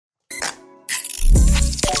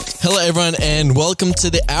Hello, everyone, and welcome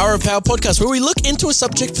to the Hour of Power podcast, where we look into a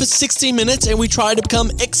subject for 60 minutes and we try to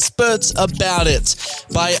become experts about it.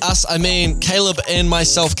 By us, I mean Caleb and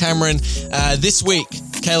myself, Cameron. This week,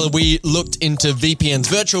 Caleb, we looked into VPNs,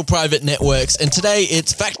 virtual private networks, and today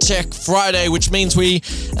it's Fact Check Friday, which means we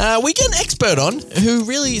get an expert on who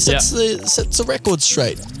really sets the record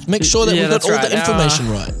straight. Make sure that we've got all the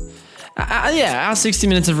information right. Our 60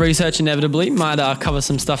 minutes of research inevitably might cover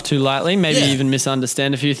some stuff too lightly, maybe even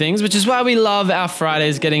misunderstand a few things, which is why we love our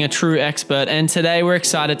Fridays getting a true expert. And today we're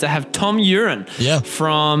excited to have Tom Uren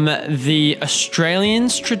from the Australian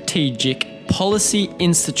Strategic Policy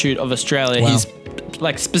Institute of Australia. Wow. He's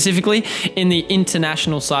specifically in the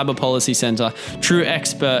International Cyber Policy Centre. True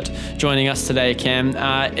expert joining us today, Cam.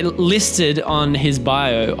 Listed on his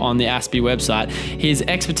bio on the ASPI website, his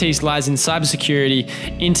expertise lies in cybersecurity,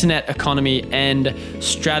 internet economy, and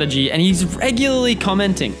strategy. And he's regularly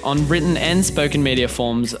commenting on written and spoken media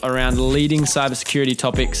forums around leading cybersecurity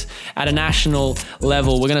topics at a national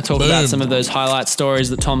level. We're going to talk about some of those highlight stories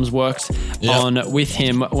that Tom's worked on with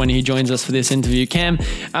him when he joins us for this interview. Cam,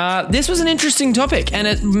 this was an interesting topic. And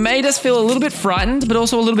it made us feel a little bit frightened, but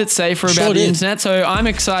also a little bit safer about the internet. So I'm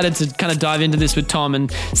excited to kind of dive into this with Tom and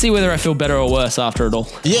see whether I feel better or worse after it all.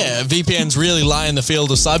 Yeah, VPNs really lie in the field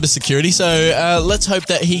of cybersecurity. So let's hope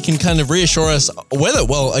that he can kind of reassure us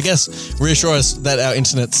reassure us that our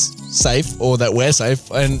internet's safe or that we're safe.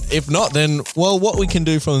 And if not, then, what we can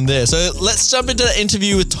do from there. So let's jump into the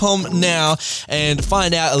interview with Tom now and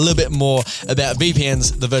find out a little bit more about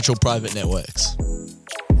VPNs, the virtual private networks.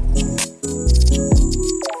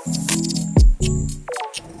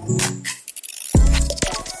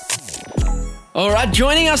 All right,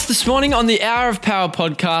 joining us this morning on the Hour of Power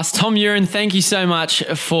podcast, Tom Uren, thank you so much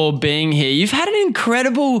for being here. You've had an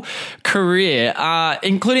incredible career,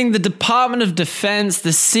 including the Department of Defense,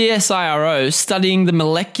 the CSIRO, studying the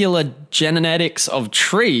molecular genetics of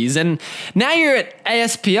trees, and now you're at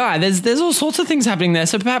ASPI. There's all sorts of things happening there.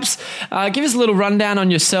 So perhaps give us a little rundown on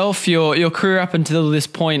yourself, your career up until this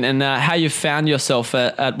point, and how you've found yourself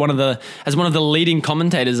as one of the leading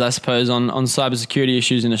commentators, I suppose, on cybersecurity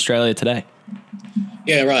issues in Australia today.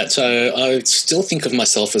 Yeah, right. So I still think of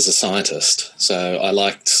myself as a scientist. So I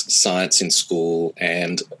liked science in school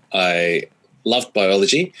and I loved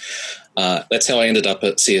biology. That's how I ended up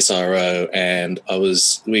at CSIRO, and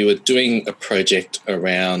we were doing a project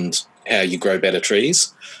around how you grow better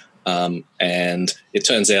trees. And it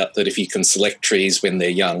turns out that if you can select trees when they're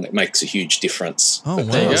young, it makes a huge difference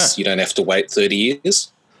because you don't have to wait 30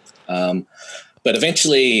 years. But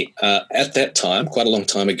eventually, at that time, quite a long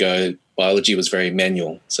time ago, biology was very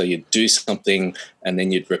manual. So you'd do something and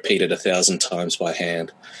then you'd repeat it 1,000 times by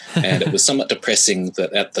hand. And it was somewhat depressing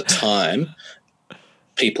that at the time,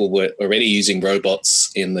 people were already using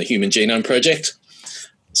robots in the Human Genome Project.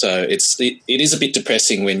 So it is a bit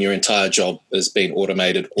depressing when your entire job has been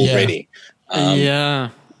automated already.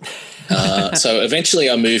 So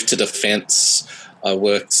eventually I moved to defense. I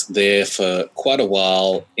worked there for quite a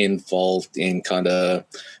while, involved in kind of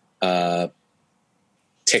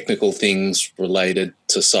technical things related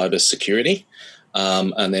to cybersecurity.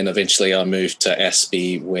 And then eventually I moved to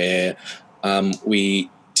ASPI where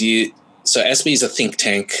So ASPI is a think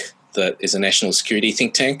tank that is a national security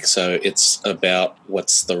think tank. So it's about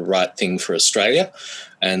what's the right thing for Australia.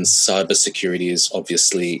 And cybersecurity is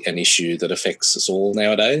obviously an issue that affects us all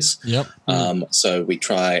nowadays. Yep. So we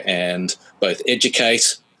try and both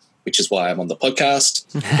educate, which is why I'm on the podcast,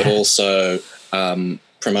 but also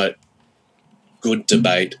promote good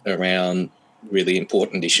debate around really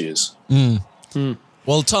important issues.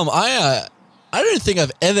 Well, Tom, I don't think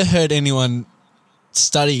I've ever heard anyone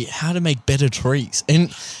study how to make better trees. And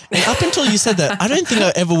up until you said that, I don't think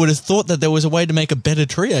I ever would have thought that there was a way to make a better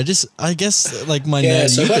tree. I guess my naivety.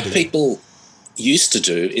 So what people used to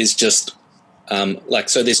do is just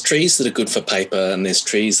so there's trees that are good for paper and there's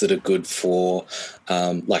trees that are good for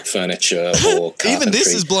furniture or carpentry. Even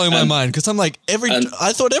this is blowing my mind because I'm like,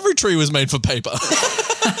 I thought every tree was made for paper.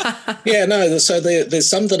 So there's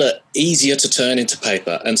some that are easier to turn into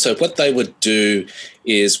paper. And so what they would do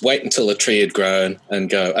is wait until a tree had grown and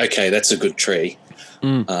go, okay, that's a good tree.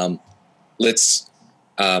 Let's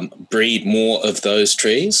breed more of those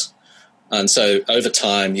trees. And so over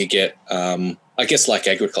time you get, I guess like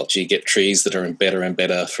agriculture, you get trees that are better and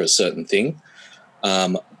better for a certain thing.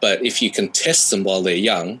 But if you can test them while they're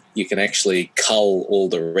young, you can actually cull all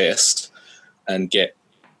the rest and get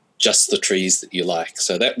just the trees that you like.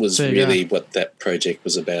 So that was really what that project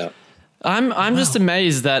was about. I'm just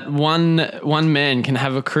amazed that one man can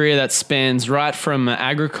have a career that spans right from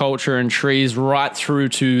agriculture and trees right through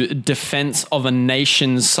to defense of a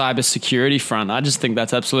nation's cybersecurity front. I just think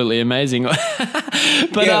that's absolutely amazing.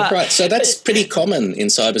 Right. So that's pretty common in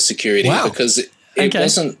cybersecurity because it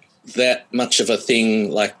wasn't that much of a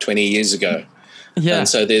thing like 20 years ago. Yeah. And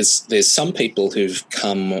so there's some people who've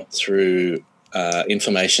come through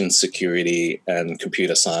information security and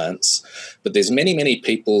computer science, but there's many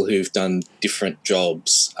people who've done different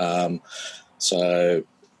jobs.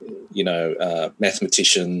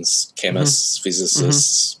 Mathematicians, chemists,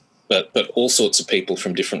 physicists, but all sorts of people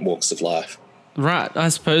from different walks of life. Right. I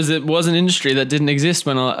suppose it was an industry that didn't exist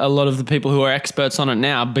when a lot of the people who are experts on it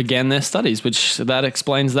now began their studies, which that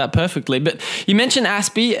explains that perfectly. But you mentioned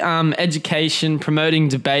ASPI, education, promoting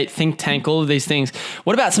debate, think tank, all of these things.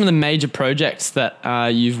 What about some of the major projects that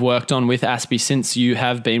you've worked on with ASPI since you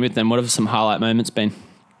have been with them? What have some highlight moments been?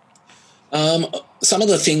 Some of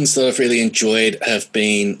the things that I've really enjoyed have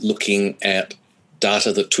been looking at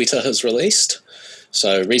data that Twitter has released.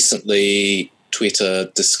 So recently, Twitter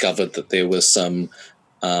discovered that there was some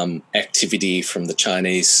activity from the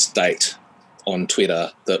Chinese state on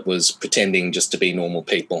Twitter that was pretending just to be normal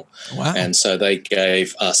people. Wow. And so they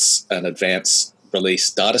gave us an advanced release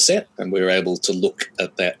data set, and we were able to look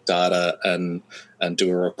at that data and do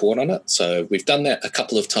a report on it. So we've done that a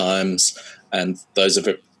couple of times, and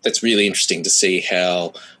that's really interesting to see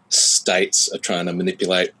how states are trying to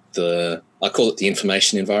manipulate I call it the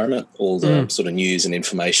information environment, all the sort of news and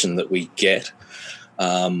information that we get.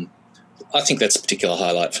 I think that's a particular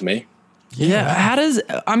highlight for me. Yeah.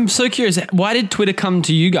 I'm so curious, why did Twitter come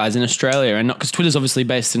to you guys in Australia and not, because Twitter's obviously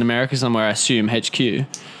based in America somewhere, I assume, HQ.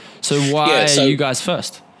 So why are you guys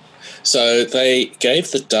first? So they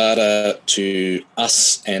gave the data to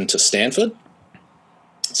us and to Stanford.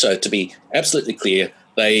 So to be absolutely clear,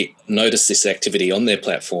 they noticed this activity on their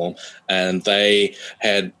platform, and since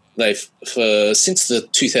the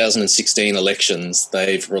 2016 elections,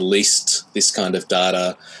 they've released this kind of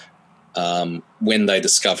data when they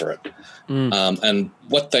discover it. And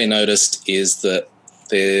what they noticed is that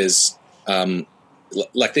there's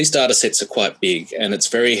these data sets are quite big, and it's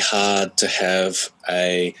very hard to have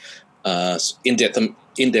a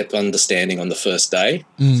in-depth understanding on the first day.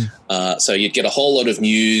 So you'd get a whole lot of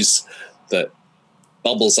news that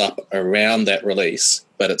bubbles up around that release,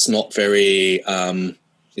 but it's not very in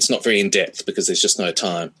depth because there's just no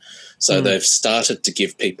time. So they've started to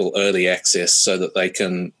give people early access so that they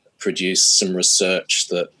can produce some research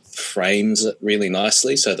that frames it really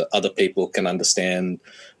nicely so that other people can understand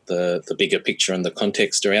the bigger picture and the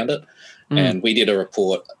context around it. And we did a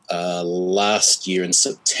report last year in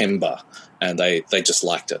September, and they just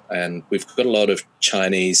liked it. And we've got a lot of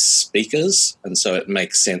Chinese speakers, and so it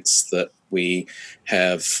makes sense that we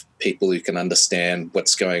have people who can understand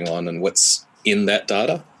what's going on and what's in that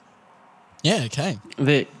data. Yeah, okay.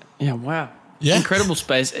 Wow. Yeah. Incredible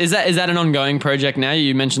space. Is that an ongoing project now?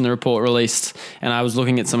 You mentioned the report released, and I was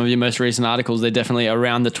looking at some of your most recent articles. They're definitely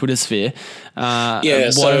around the Twitter sphere. What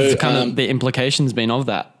have kind of the implications been of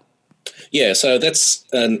that? Yeah, so that's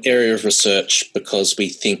an area of research because we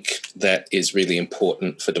think that is really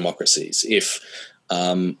important for democracies. If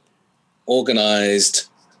organised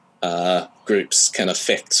groups can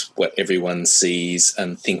affect what everyone sees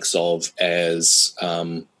and thinks of as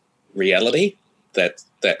reality, that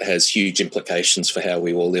has huge implications for how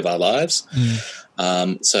we all live our lives.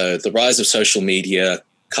 So the rise of social media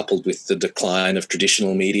coupled with the decline of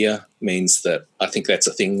traditional media means that I think that's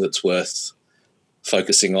a thing that's worth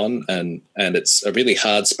focusing on, and it's a really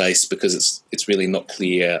hard space because it's really not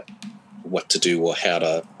clear what to do or how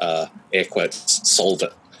to air quotes solve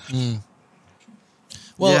it.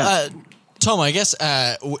 Well, Tom, I guess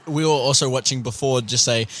we were also watching before just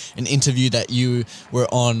an interview that you were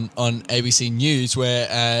on ABC News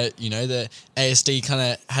where, the ASD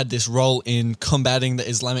kind of had this role in combating the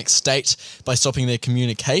Islamic State by stopping their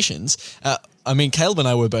communications. Caleb and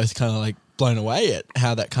I were both kind of like blown away at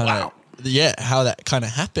how that kind of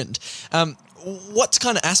happened. What's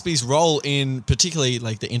kind of ASPI's role in particularly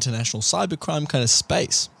like the international cybercrime kind of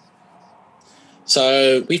space?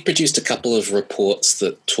 So we've produced a couple of reports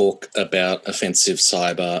that talk about offensive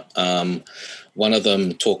cyber. One of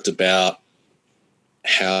them talked about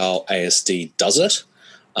how ASD does it.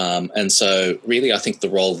 And so really I think the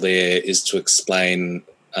role there is to explain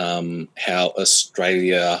how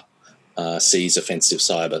Australia sees offensive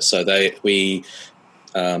cyber. So we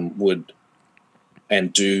would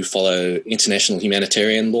and do follow international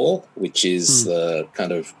humanitarian law, which is the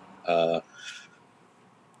kind of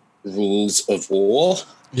rules of war,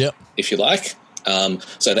 if you like.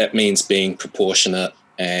 So that means being proportionate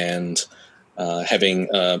and having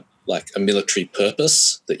like a military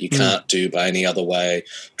purpose that you can't do by any other way,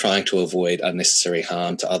 trying to avoid unnecessary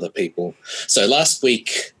harm to other people. So last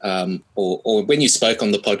week, or when you spoke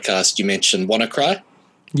on the podcast, you mentioned WannaCry.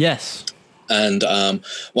 Yes. And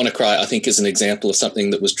WannaCry, I think, is an example of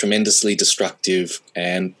something that was tremendously destructive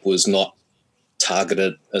and was not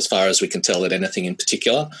targeted, as far as we can tell, at anything in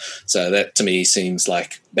particular. So that, to me, seems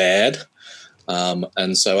like bad.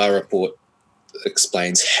 And so our report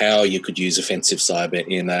explains how you could use offensive cyber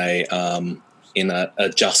in a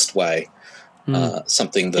just way,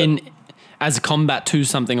 something that as a combat to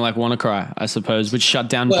something like WannaCry, I suppose, which shut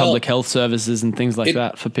down public health services and things like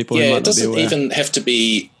that for people who might not be aware. It doesn't even have to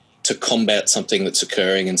be to combat something that's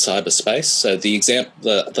occurring in cyberspace. So the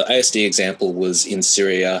ASD example was in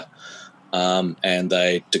Syria, and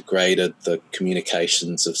they degraded the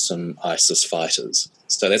communications of some ISIS fighters.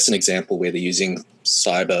 So that's an example where they're using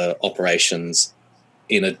cyber operations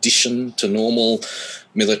in addition to normal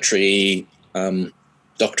military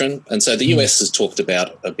doctrine. And so the US has talked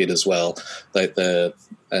about a bit as well.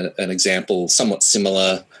 An example somewhat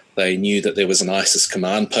similar, they knew that there was an ISIS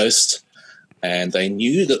command post and they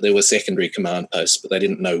knew that there were secondary command posts, but they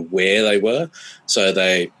didn't know where they were. So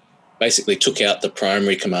they basically took out the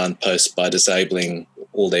primary command post by disabling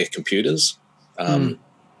all their computers.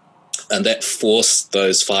 And that forced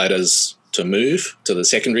those fighters to move to the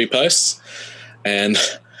secondary posts. And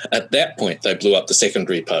at that point, they blew up the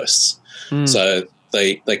secondary posts. So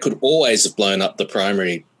they could always have blown up the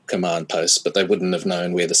primary command posts, but they wouldn't have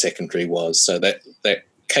known where the secondary was. So that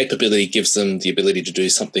capability gives them the ability to do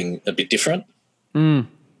something a bit different.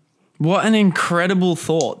 What an incredible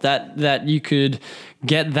thought that you could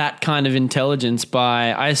get that kind of intelligence by,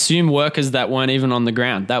 I assume, workers that weren't even on the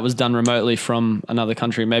ground. That was done remotely from another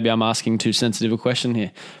country. Maybe I'm asking too sensitive a question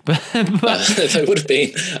here. But there would have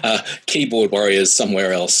been keyboard warriors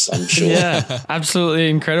somewhere else, I'm sure. Yeah, absolutely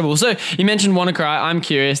incredible. So you mentioned WannaCry. I'm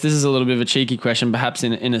curious. This is a little bit of a cheeky question, perhaps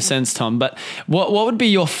in a sense, Tom. But what would be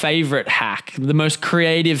your favorite hack, the most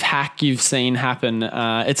creative hack you've seen happen?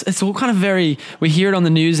 It's all kind of we hear it on the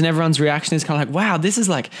news and everyone's reaction is kind of like, wow,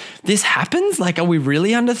 this happens? Like, are we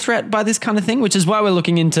really under threat by this kind of thing? Which is why we're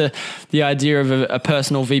looking into the idea of a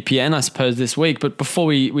personal VPN, I suppose, this week. But before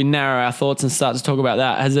we narrow our thoughts and start to talk about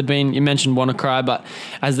that, has there been, you mentioned WannaCry, but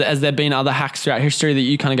has there been other hacks throughout history that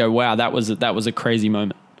you kind of go, wow, that was a crazy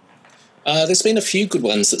moment? There's been a few good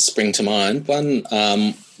ones that spring to mind. One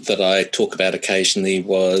that I talk about occasionally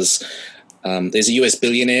was there's a US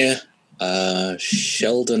billionaire,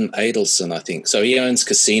 Sheldon Adelson, I think. So he owns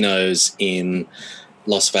casinos in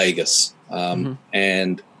Las Vegas,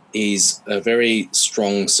 and he's a very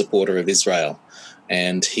strong supporter of Israel.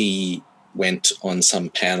 And he went on some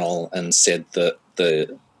panel and said that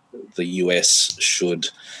the US should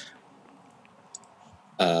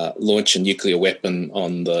launch a nuclear weapon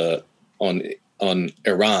on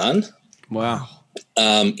Iran. Wow.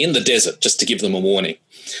 In the desert, just to give them a warning.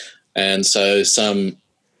 And so some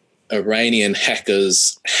Iranian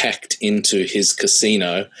hackers hacked into his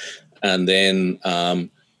casino and then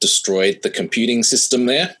destroyed the computing system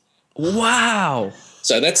there. Wow.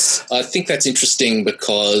 So I think that's interesting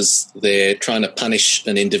because they're trying to punish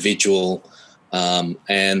an individual,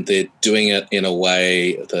 and they're doing it in a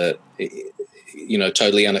way that,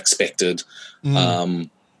 totally unexpected. But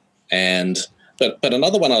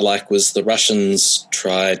another one I like was the Russians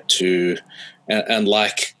tried to, and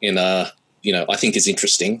like in a, I think is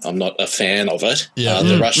interesting. I'm not a fan of it. Yeah.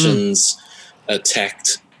 The Russians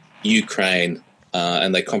attacked Ukraine,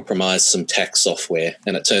 and they compromised some tax software.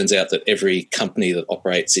 And it turns out that every company that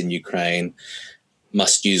operates in Ukraine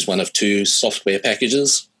must use one of two software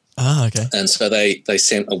packages. Ah, okay. And so they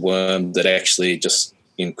sent a worm that actually just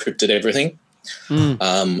encrypted everything.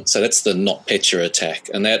 So that's the NotPetya attack.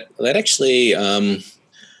 And that actually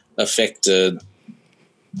affected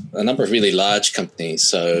a number of really large companies.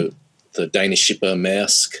 So the Danish shipper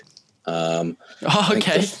Maersk,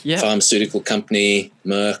 pharmaceutical company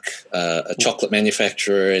Merck, a chocolate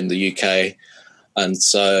manufacturer in the UK. And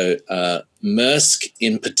so Maersk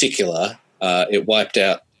in particular, it wiped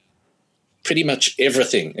out pretty much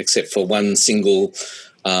everything except for one single.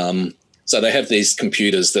 So they have these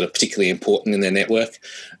computers that are particularly important in their network,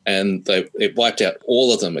 and it wiped out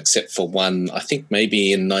all of them except for one, I think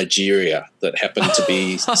maybe in Nigeria, that happened to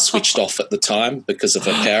be switched off at the time because of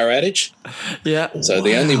a power outage. Yeah. So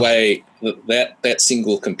the only way that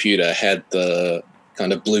single computer had the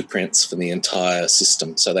kind of blueprints for the entire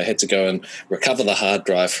system. So they had to go and recover the hard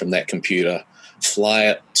drive from that computer, fly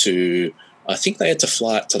it to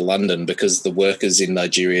London because the workers in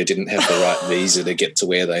Nigeria didn't have the right visa to get to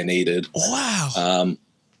where they needed. Wow.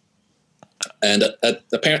 And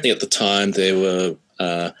apparently at the time they were,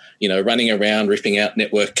 running around ripping out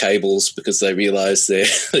network cables because they realised their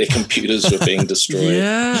computers were being destroyed.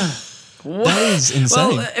 Yeah. That is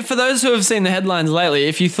insane. Well, for those who have seen the headlines lately,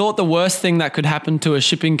 if you thought the worst thing that could happen to a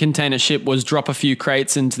shipping container ship was drop a few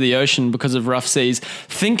crates into the ocean because of rough seas,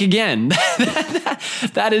 think again.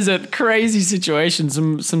 That is a crazy situation.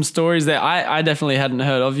 Some stories there I definitely hadn't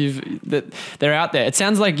heard of. They're out there. It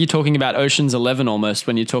sounds like you're talking about Ocean's 11 almost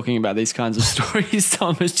when you're talking about these kinds of stories,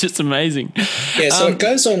 Tom. It's just amazing. Yeah, so it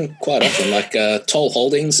goes on quite often. Like Toll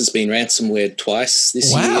Holdings has been ransomware twice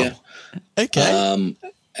this year. Okay.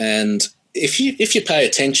 And if you pay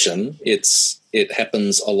attention, it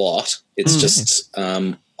happens a lot. It's just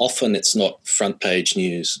often it's not front page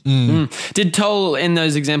news. Did Toll, in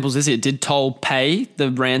those examples this year, did Toll pay the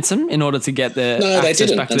ransom in order to get their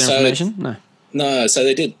access back to their information? No, so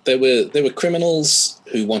they did. There were criminals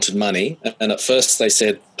who wanted money, and at first they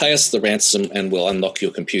said, "Pay us the ransom, and we'll unlock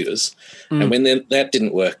your computers." And when that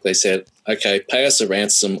didn't work, they said, "Okay, pay us a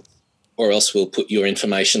ransom, or else we'll put your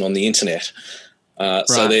information on the internet."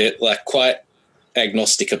 So they're like quite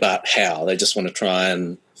agnostic about how. They just want to try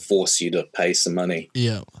and force you to pay some money.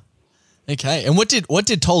 Yeah. Okay. And what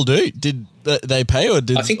did Toll do? Did they pay, or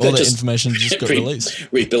did all the information just got released?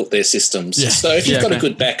 Rebuilt their systems. Yeah. So if you've got a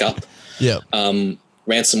good backup,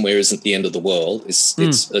 ransomware isn't the end of the world.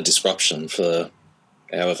 It's a disruption for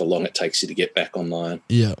however long it takes you to get back online.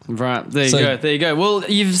 Yeah. Right. There you go. Well,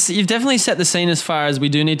 you've definitely set the scene as far as we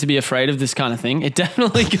do need to be afraid of this kind of thing. It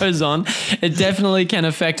definitely goes on. It definitely can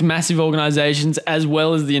affect massive organizations as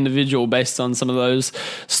well as the individual based on some of those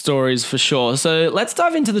stories for sure. So let's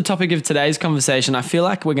dive into the topic of today's conversation. I feel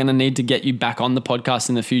like we're going to need to get you back on the podcast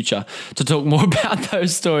in the future to talk more about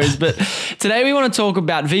those stories. But today we want to talk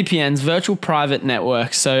about VPNs, virtual private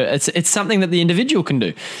networks. So it's something that the individual can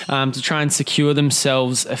do to try and secure themselves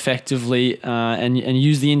effectively and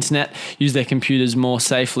use the internet, use their computers more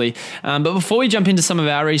safely. But before we jump into some of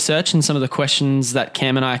our research and some of the questions that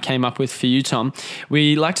Cam and I came up with for you, Tom,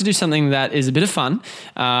 we like to do something that is a bit of fun.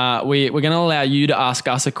 We're going to allow you to ask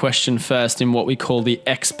us a question first in what we call the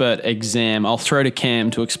expert exam. I'll throw to Cam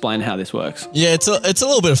to explain how this works. Yeah, it's a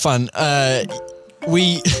little bit of fun.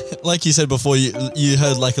 We, like you said before, you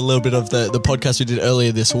heard like a little bit of the podcast we did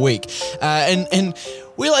earlier this week. And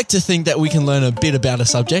we like to think that we can learn a bit about a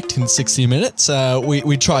subject in 60 minutes.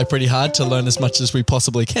 We try pretty hard to learn as much as we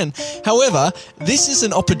possibly can. However, this is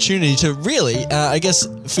an opportunity to really, I guess,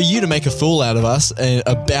 for you to make a fool out of us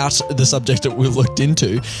about the subject that we've looked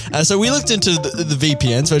into. So we looked into the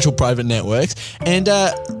VPNs, virtual private networks, and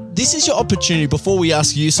this is your opportunity before we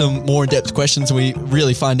ask you some more in-depth questions and we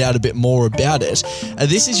really find out a bit more about it.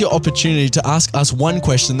 This is your opportunity to ask us one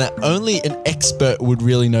question that only an expert would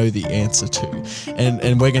really know the answer to.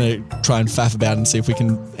 And we're going to try and faff about and see if we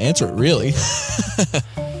can answer it, really.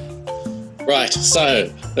 Right, so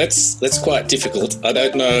that's quite difficult. I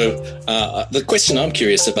don't know. The question I'm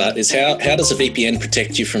curious about is how does a VPN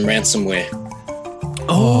protect you from ransomware?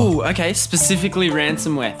 Oh, okay. Specifically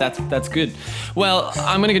ransomware. That's good. Well,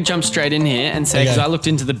 I'm going to jump straight in here and say, because I looked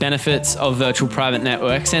into the benefits of virtual private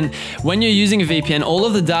networks, and when you're using a VPN, all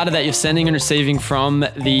of the data that you're sending and receiving from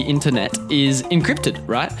the internet is encrypted,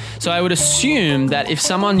 right? So I would assume that if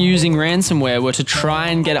someone using ransomware were to try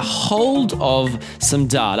and get a hold of some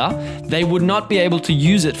data, they would not be able to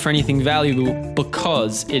use it for anything valuable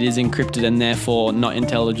because it is encrypted and therefore not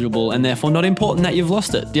intelligible and therefore not important that you've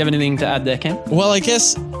lost it. Do you have anything to add there, Cam? Well, I guess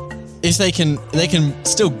if they can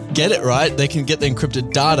still get it, right? They can get the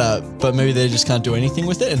encrypted data, but maybe they just can't do anything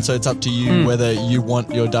with it, and so it's up to you whether you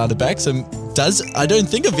want your data back. So I don't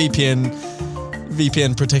think a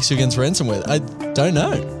VPN protects you against ransomware. I don't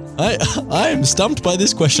know. I am stumped by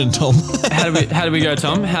this question, Tom. How do we go,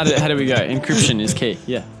 Tom? How do we go? Encryption is key.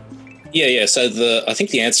 Yeah. Yeah. So I think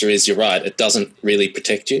the answer is you're right. It doesn't really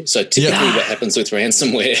protect you. So typically what happens with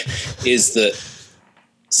ransomware is that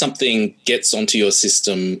something gets onto your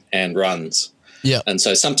system and runs. Yeah. And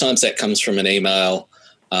so sometimes that comes from an email.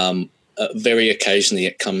 Very occasionally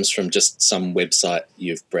it comes from just some website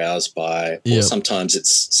you've browsed by, or sometimes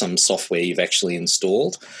it's some software you've actually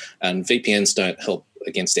installed. And VPNs don't help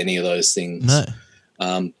against any of those things.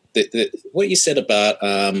 No. What you said about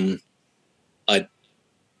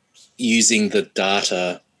using the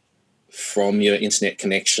data from your internet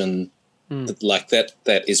connection, like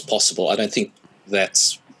that is possible. I don't think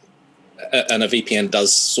that's and a VPN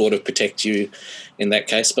does sort of protect you in that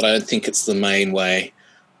case, but I don't think it's the main way.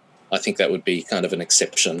 I think that would be kind of an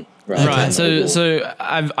exception. Right. So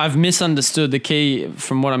I've misunderstood the key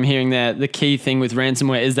from what I'm hearing there. The key thing with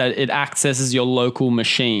ransomware is that it accesses your local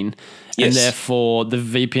machine And Yes. therefore, the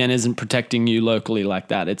VPN isn't protecting you locally like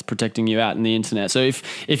that. It's protecting you out in the internet. So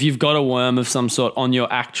if you've got a worm of some sort on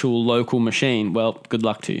your actual local machine, well, good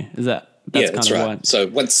luck to you. That's right. Why? So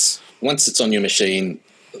once it's on your machine,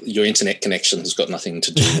 your internet connection has got nothing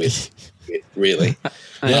to do with it, really.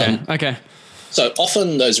 Okay. So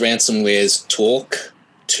often those ransomwares talk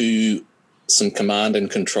to some command and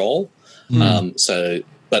control.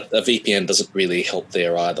 But a VPN doesn't really help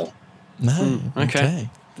there either. No. Okay.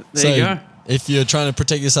 There So you go. if you're trying to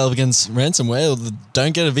protect yourself against ransomware,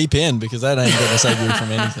 don't get a VPN because that ain't going to save you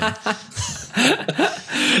from anything.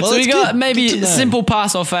 Well, So we that's got good. maybe Good to know. simple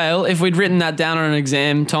pass or fail. If we'd written that down on an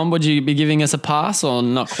exam, Tom, would you be giving us a pass or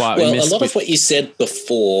not quite? Well, a lot of what you said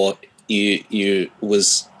before you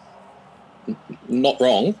was not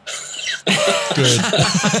wrong. Good.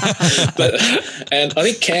 And I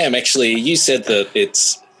think Cam, actually, you said that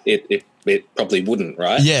it probably wouldn't,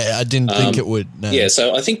 right? Yeah, I didn't think it would. No. Yeah,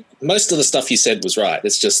 so I think most of the stuff you said was right.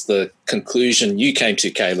 It's just the conclusion you came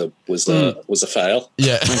to, Caleb, was a fail.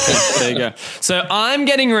 Yeah. There you go. So I'm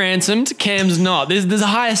getting ransomed. Cam's not. There's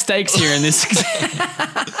higher stakes here in this.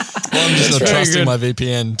 Well, I'm just not right. trusting my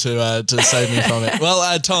VPN to save me from it.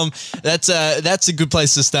 Well, Tom, that's a good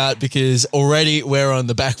place to start because already we're on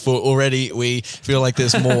the back foot. Already we feel like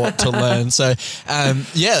there's more to learn. So,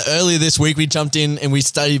 earlier this week we jumped in and we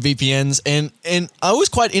studied VPNs, and I was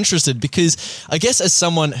quite interested because I guess as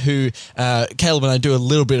someone who Caleb and I do a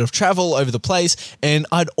little bit of travel over the place, and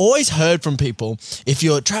I'd always heard from people, if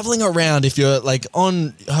you're traveling around, if you're like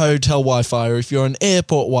on hotel Wi-Fi or if you're on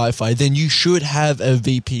airport Wi-Fi, then you should have a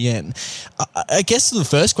VPN. I guess the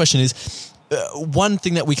first question is, one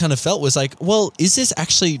thing that we kind of felt was like, well, is this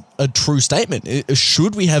actually a true statement?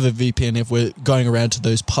 Should we have a VPN if we're going around to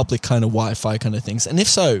those public kind of Wi-Fi kind of things? And if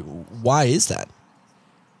so, why is that?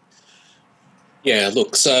 Yeah,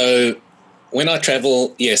 look, so when I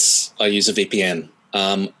travel, yes, I use a VPN.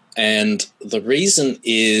 And the reason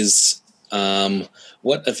is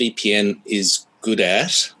what a VPN is good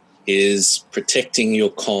at is protecting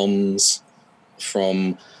your comms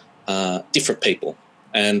from different people.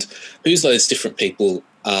 And who's those different people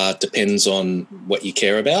depends on what you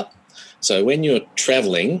care about. So when you're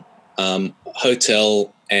traveling,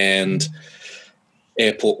 hotel and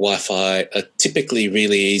airport Wi-Fi are typically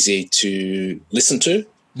really easy to listen to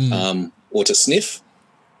or to sniff.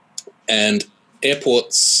 And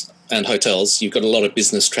airports and hotels, you've got a lot of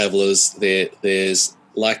business travelers there. There's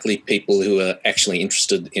likely people who are actually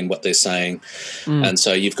interested in what they're saying. And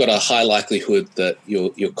so you've got a high likelihood that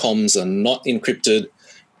your comms are not encrypted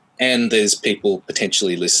and there's people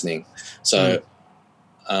potentially listening. So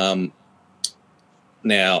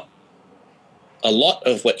now a lot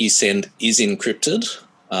of what you send is encrypted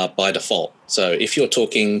by default. So if you're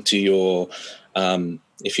talking to your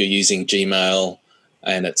if you're using Gmail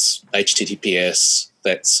and it's HTTPS,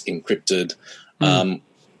 that's encrypted.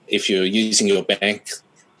 If you're using your bank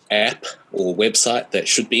app or website, that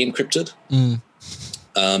should be encrypted.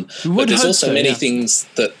 But there's also many things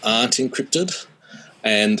that aren't encrypted,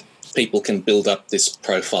 and people can build up this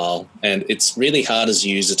profile, and it's really hard as a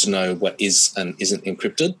user to know what is and isn't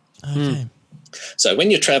encrypted. Okay. So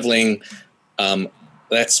when you're traveling,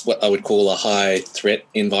 that's what I would call a high threat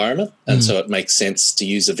environment, and so it makes sense to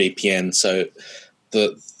use a VPN. So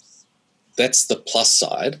that's the plus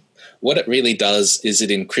side. What it really does is it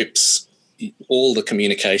encrypts all the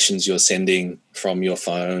communications you're sending from your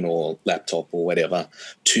phone or laptop or whatever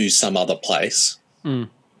to some other place. And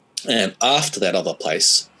after that other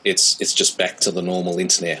place, it's just back to the normal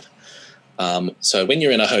internet. So when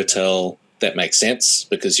you're in a hotel, that makes sense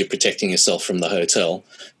because you're protecting yourself from the hotel,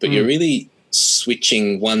 but you're really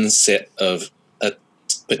switching one set of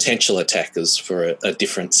potential attackers for a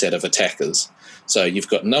different set of attackers. So you've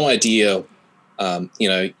got no idea,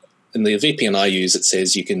 in the VPN I use, it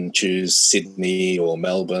says you can choose Sydney or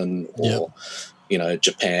Melbourne or,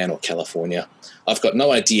 Japan or California. I've got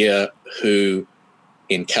no idea who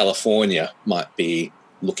in California might be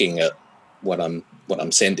looking at what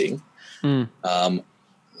I'm sending.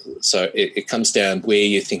 So it comes down where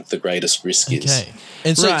you think the greatest risk is. Okay.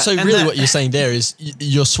 And so, Right, so and really that- what you're saying there is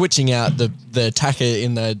you're switching out the attacker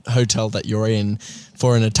in the hotel that you're in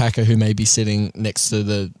for an attacker who may be sitting next to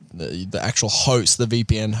the actual host, the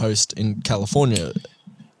VPN host in California.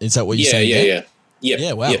 Is that what you're saying? Yeah. Yep.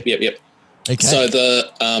 Yeah, wow. Yep. Okay. So the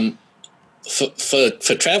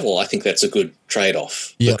for travel, I think that's a good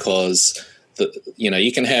trade-off because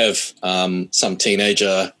you can have some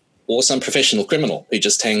teenager or some professional criminal who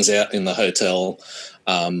just hangs out in the hotel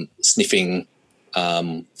sniffing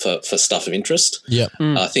for stuff of interest. Yeah.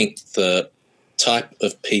 I think the type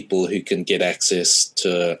of people who can get access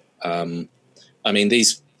to,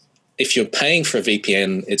 these if you're paying for a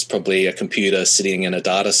VPN, it's probably a computer sitting in a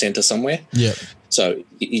data center somewhere. Yeah. So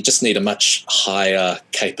you just need a much higher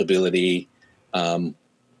capability.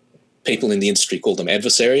 People in the industry call them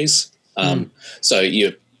adversaries. So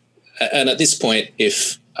and at this point,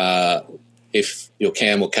 if you're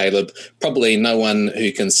Cam or Caleb, probably no one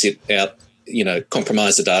who can sit out,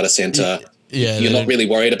 compromise the data center. Yeah, you're not really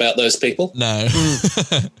worried about those people. No.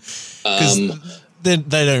 They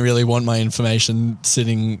don't really want my information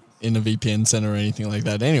sitting in a VPN center or anything like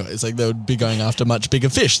that anyways. Like, they would be going after much bigger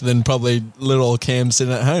fish than probably little old Cam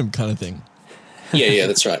sitting at home kind of thing. Yeah,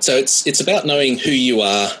 that's right. So it's about knowing who you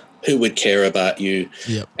are, who would care about you,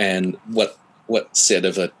 and what set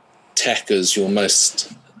of attackers you're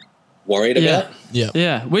most worried about.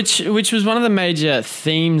 Yeah. Which was one of the major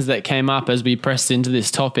themes that came up as we pressed into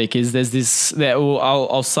this topic. Is there's this?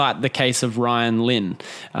 I'll cite the case of Ryan Lynn,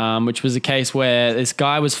 which was a case where this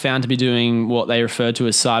guy was found to be doing what they refer to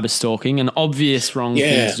as cyber stalking, an obvious wrong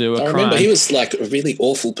thing to do. I remember he was like a really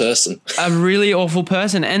awful person.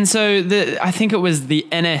 And so I think it was the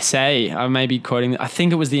NSA. I may be quoting. I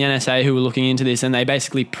think it was the NSA who were looking into this, and they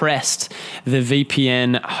basically pressed the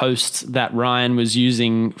VPN host that Ryan was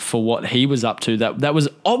using for what he was up to. That was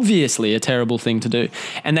obviously a terrible thing to do.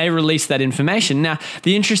 And they released that information. Now,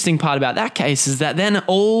 the interesting part about that case is that then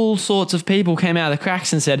all sorts of people came out of the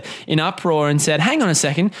cracks and said, in uproar, and said, hang on a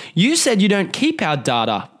second, you said you don't keep our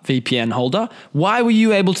data, VPN holder. Why were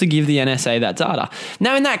you able to give the NSA that data?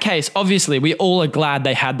 Now, in that case, obviously, we all are glad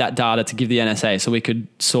they had that data to give the NSA so we could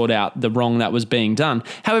sort out the wrong that was being done.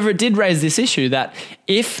 However, it did raise this issue that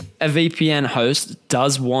if a VPN host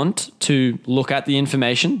does want to look at the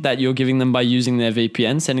information that you're giving them by using their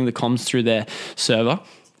VPN, sending the comms through their server,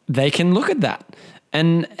 they can look at that.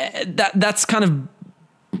 And that's kind of,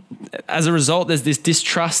 as a result, there's this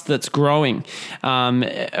distrust that's growing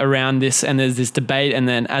around this, and there's this debate. And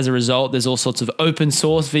then as a result, there's all sorts of open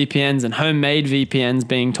source VPNs and homemade VPNs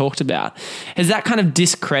being talked about. Has that kind of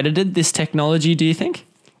discredited this technology, do you think?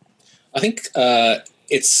 I think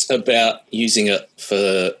it's about using it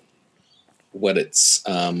for what it's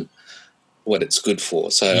good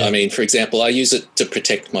for. So, I mean, for example, I use it to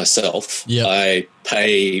protect myself. Yep. I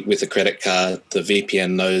pay with a credit card. The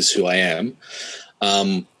VPN knows who I am.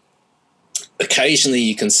 Occasionally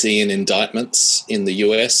you can see in indictments in the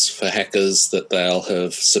US for hackers that they'll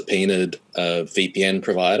have subpoenaed a VPN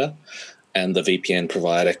provider, and the VPN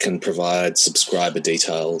provider can provide subscriber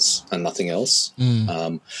details and nothing else.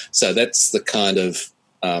 So that's the kind of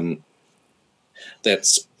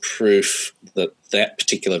that's proof that that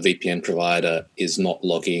particular VPN provider is not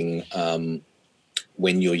logging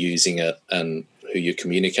when you're using it and who you're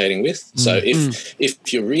communicating with. So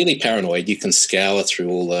if you're really paranoid, you can scour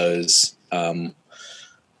through all those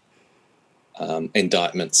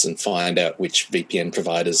indictments and find out which VPN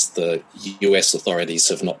providers the US authorities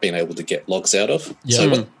have not been able to get logs out of. So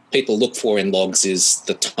what people look for in logs is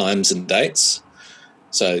the times and dates.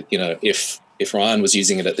 So, if Ryan was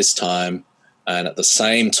using it at this time and at the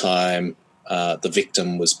same time the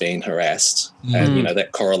victim was being harassed, and,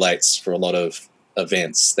 that correlates for a lot of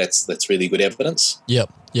events, that's really good evidence. Yep.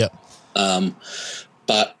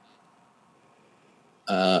 But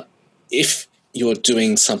if you're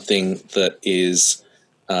doing something that is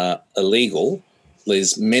illegal,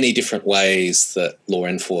 there's many different ways that law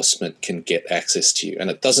enforcement can get access to you, and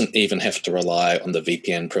it doesn't even have to rely on the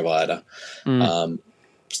VPN provider.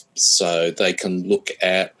 So they can look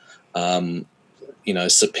at,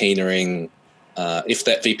 subpoenaing. If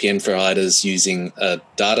that VPN provider is using a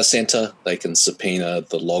data center, they can subpoena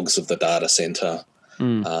the logs of the data center.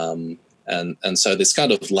 And so there's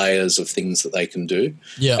kind of layers of things that they can do.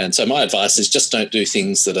 Yeah. And so my advice is just don't do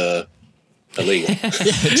things that are illegal.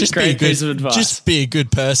 Just Great piece of advice. Just be a good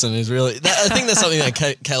person is really. I think that's something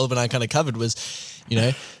that Caleb and I kind of covered was,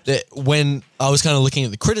 that when I was kind of looking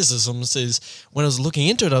at the criticisms, is when I was looking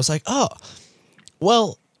into it, I was like, oh,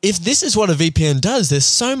 well, if this is what a VPN does, there's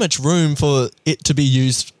so much room for it to be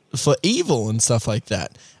used for evil and stuff like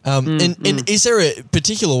that. And is there a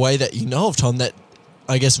particular way that you know of, Tom, that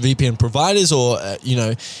I guess VPN providers or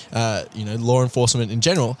law enforcement in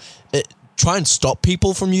general try and stop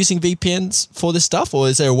people from using VPNs for this stuff, or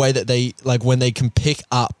is there a way that they, like, when they can pick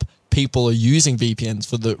up people are using VPNs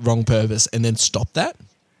for the wrong purpose and then stop that?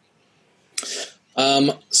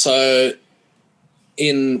 So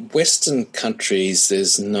in Western countries,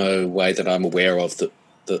 there's no way that I'm aware of that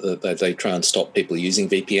they try and stop people using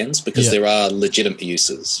VPNs, because there are legitimate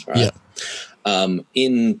uses, right?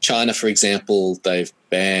 In China, for example, they've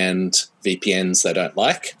banned VPNs they don't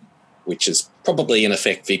like, which is probably in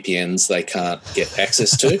effect VPNs they can't get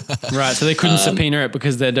access to. Right, so they couldn't subpoena it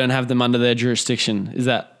because they don't have them under their jurisdiction. Is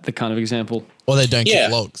that the kind of example? Or they don't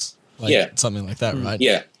keep logs. Something like that, right?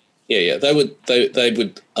 Yeah. They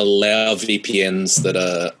would allow VPNs that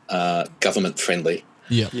are government friendly.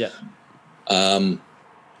 Yeah.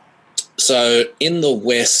 So in the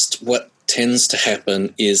West, what tends to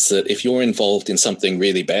happen is that if you're involved in something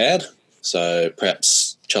really bad, so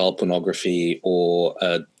perhaps child pornography or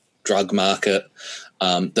a drug market,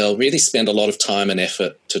 they'll really spend a lot of time and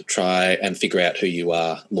effort to try and figure out who you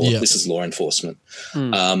are. This is law enforcement.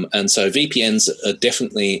 And so VPNs are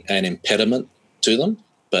definitely an impediment to them,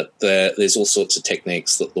 but there's all sorts of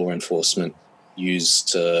techniques that law enforcement use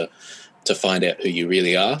to find out who you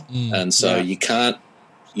really are. And so you can't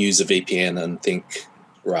use a VPN and think,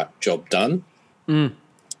 right, job done.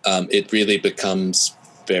 It really becomes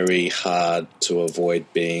very hard to avoid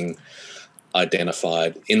being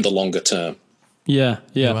identified in the longer term. Yeah,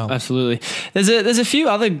 absolutely. There's a few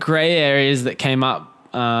other grey areas that came up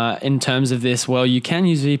in terms of this. Well, you can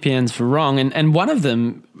use VPNs for wrong, and one of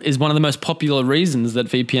them is one of the most popular reasons that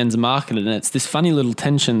VPNs are marketed, and it's this funny little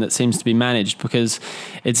tension that seems to be managed because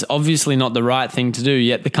it's obviously not the right thing to do,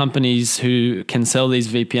 yet the companies who can sell these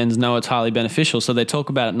VPNs know it's highly beneficial, so they talk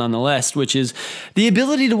about it nonetheless, which is the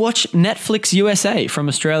ability to watch Netflix USA from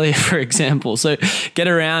Australia, for example. So get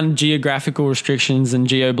around geographical restrictions and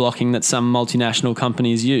geo-blocking that some multinational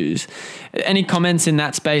companies use. Any comments in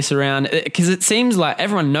that space around, because it seems like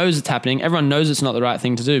everyone knows it's happening, everyone knows it's not the right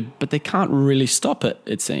thing to do, but they can't really stop it,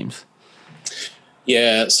 it seems.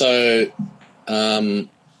 Yeah, so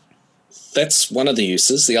that's one of the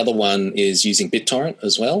uses. The other one is using BitTorrent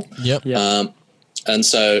as well. Yep. And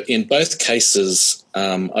so in both cases,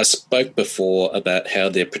 I spoke before about how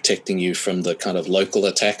they're protecting you from the kind of local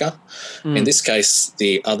attacker. In this case,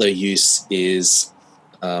 the other use is,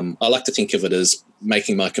 I like to think of it as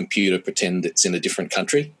making my computer pretend it's in a different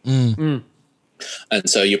country. And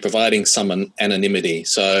so you're providing some anonymity.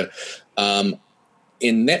 So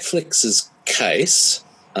in Netflix's case,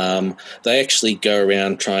 they actually go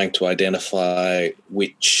around trying to identify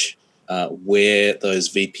where those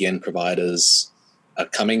VPN providers are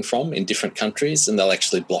coming from in different countries, and they'll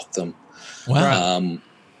actually block them. Wow.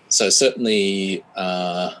 So certainly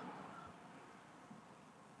that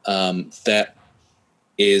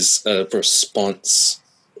is a response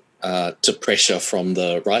to pressure from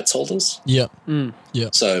the rights holders. Yeah.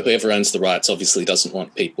 So whoever owns the rights obviously doesn't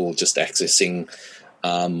want people just accessing.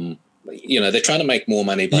 They're trying to make more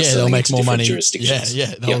money by selling it to different jurisdictions.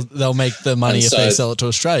 They'll make the money if they sell it to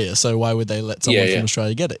Australia. So why would they let someone from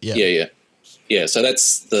Australia get it? Yeah. So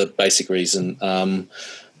that's the basic reason. So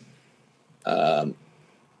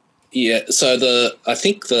I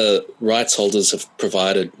think the rights holders have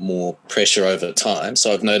provided more pressure over time.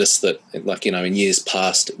 So I've noticed that, in years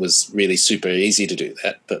past, it was really super easy to do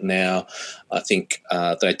that, but now I think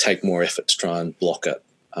they take more effort to try and block it.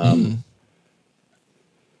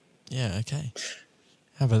 Yeah. Okay.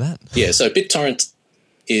 How about that? Yeah. So BitTorrent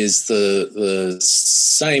is the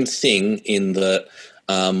same thing in that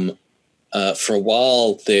for a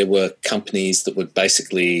while there were companies that would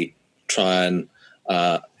basically try and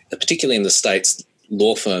particularly in the States,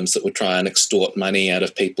 law firms that would try and extort money out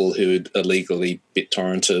of people who had illegally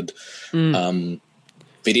BitTorrented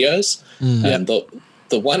videos. And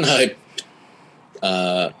the one that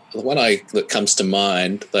comes to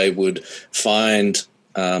mind, they would find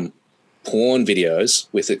porn videos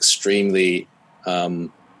with extremely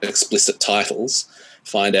explicit titles,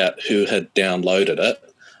 find out who had downloaded it,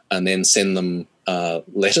 and then send them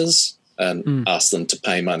letters and ask them to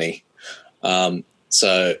pay money.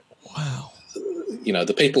 So, wow,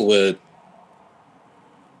 the people were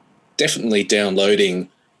definitely downloading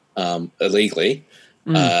illegally,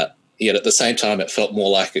 yet at the same time it felt more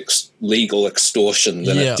like legal extortion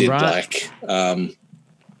than it did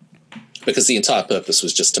because the entire purpose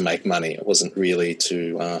was just to make money. It wasn't really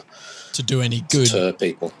to do any good to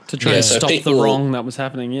people. To try and stop the wrong that was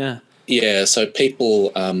happening, Yeah, so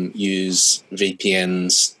people use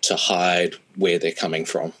VPNs to hide where they're coming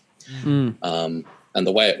from. And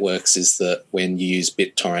the way it works is that when you use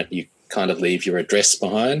BitTorrent, you kind of leave your address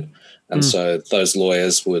behind. And so those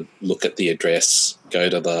lawyers would look at the address, go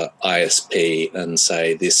to the ISP and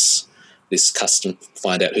say this customer,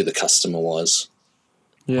 find out who the customer was.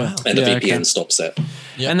 Yeah. And the VPN stops that.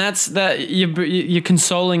 Yep. And that's that. You're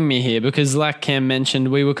consoling me here because, like Cam mentioned,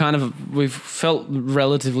 we felt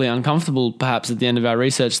relatively uncomfortable, perhaps at the end of our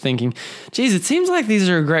research, thinking, "Geez, it seems like these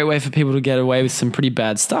are a great way for people to get away with some pretty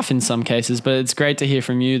bad stuff in some cases." But it's great to hear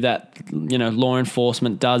from you that law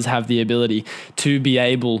enforcement does have the ability to be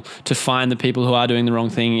able to find the people who are doing the wrong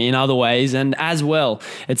thing in other ways. And as well,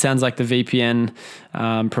 it sounds like the VPN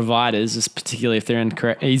providers, particularly if they're in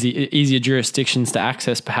easier jurisdictions to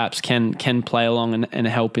access, perhaps can play along and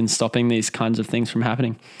help in stopping these kinds of things from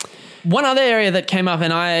happening. One other area that came up,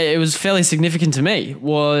 and it was fairly significant to me,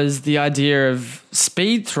 was the idea of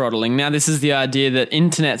speed throttling. Now, this is the idea that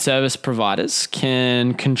internet service providers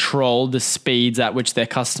can control the speeds at which their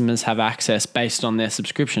customers have access based on their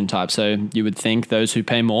subscription type. So you would think those who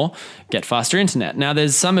pay more get faster internet. Now,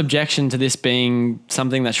 there's some objection to this being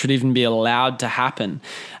something that should even be allowed to happen.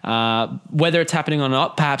 Whether it's happening or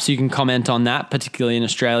not, perhaps you can comment on that, particularly in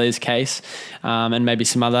Australia's case, and maybe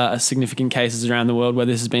some other significant cases around the world where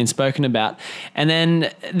this has been spoken about. And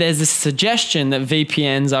then there's this suggestion that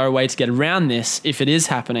VPNs are a way to get around this if it is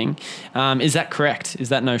happening. Is that correct? Is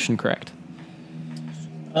that notion correct?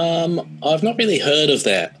 I've not really heard of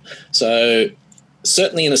that. So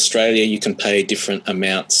certainly in Australia, you can pay different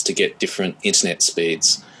amounts to get different internet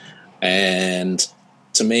speeds. And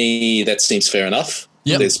to me, that seems fair enough.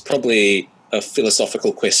 Yep. There's probably a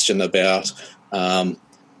philosophical question about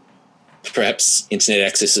perhaps internet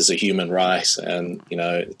access is a human right, and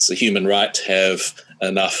it's a human right to have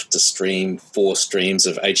enough to stream 4 streams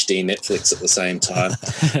of HD Netflix at the same time.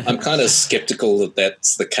 I'm kind of skeptical that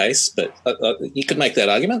that's the case, but you could make that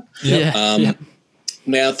argument. Yeah.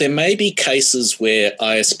 Now, there may be cases where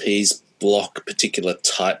ISPs block particular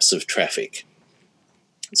types of traffic.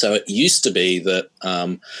 So it used to be that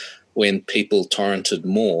when people torrented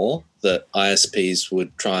more, that ISPs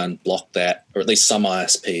would try and block that, or at least some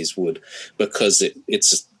ISPs would, because it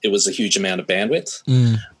was a huge amount of bandwidth.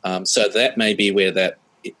 So that may be where that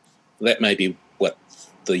may be what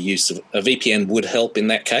the use of a VPN would help in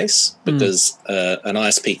that case, because an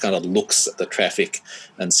ISP kind of looks at the traffic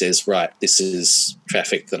and says, right, this is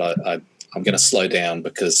traffic that I'm going to slow down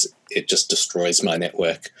because it just destroys my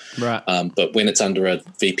network. Right. But when it's under a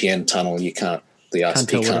VPN tunnel, the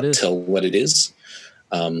ISP can't tell what it is.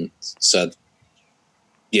 What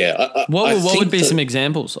would be some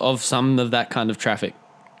examples of some of that kind of traffic?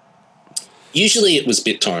 Usually it was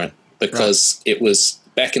BitTorrent, because it was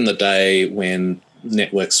back in the day when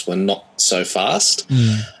networks were not so fast.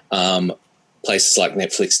 Places like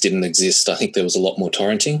Netflix didn't exist. I think there was a lot more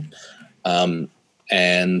torrenting.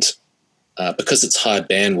 And because it's high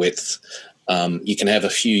bandwidth, you can have a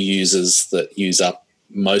few users that use up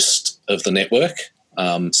most of the network.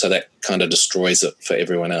 So that kind of destroys it for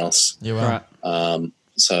everyone else. Yeah, right.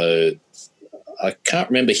 So I can't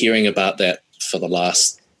remember hearing about that for the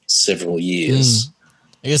last several years.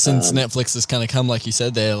 I guess since Netflix has kind of come, like you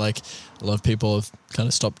said there, like a lot of people have kind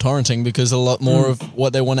of stopped torrenting because a lot more of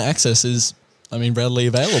what they want to access is, readily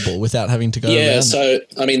available without having to go around. Yeah, so,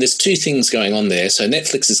 there's two things going on there. So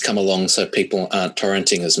Netflix has come along so people aren't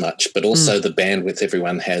torrenting as much, but also the bandwidth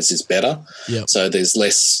everyone has is better. Yep. So there's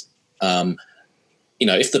less...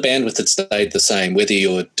 if the bandwidth had stayed the same, whether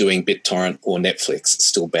you're doing BitTorrent or Netflix, it's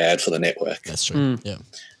still bad for the network. That's true. Yeah.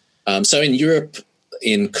 So in Europe,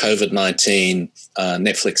 in COVID-19,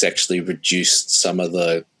 Netflix actually reduced some of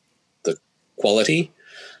the quality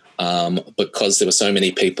because there were so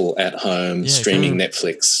many people at home streaming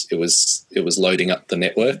Netflix. It was loading up the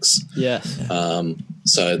networks. Yes.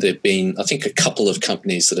 So there've been, I think, a couple of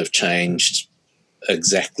companies that have changed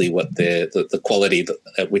exactly what the quality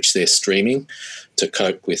at which they're streaming to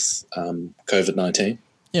cope with COVID-19.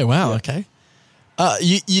 Yeah, wow, yeah. Okay.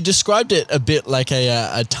 You described it a bit like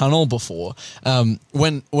a tunnel before.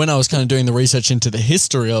 When I was kind of doing the research into the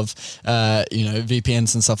history of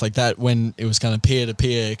VPNs and stuff like that, when it was kind of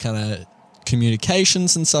peer-to-peer kind of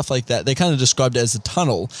communications and stuff like that, they kind of described it as a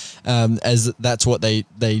tunnel, as that's what they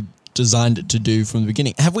designed it to do from the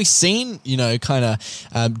beginning. Have we seen, kind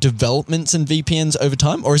of developments in VPNs over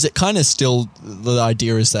time, or is it kind of still the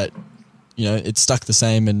idea is that, it's stuck the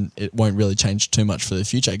same and it won't really change too much for the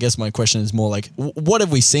future? I guess my question is more like, what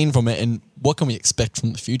have we seen from it and what can we expect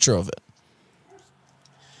from the future of it?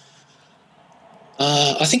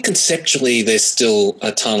 I think conceptually there's still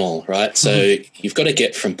a tunnel, right? So you've got to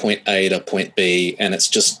get from point A to point B, and it's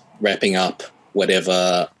just wrapping up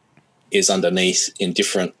whatever is underneath in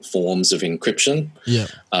different forms of encryption. Yeah.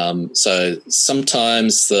 So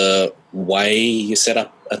sometimes the way you set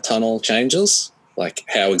up a tunnel changes, like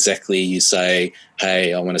how exactly you say,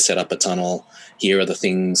 hey, I want to set up a tunnel. Here are the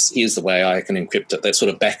things, here's the way I can encrypt it. That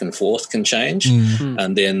sort of back and forth can change.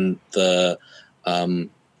 And then the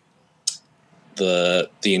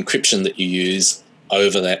encryption that you use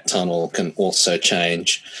over that tunnel can also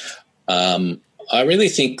change. I really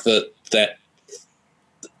think that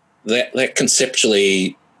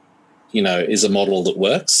conceptually is a model that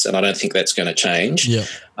works, and I don't think that's going to change. Yeah.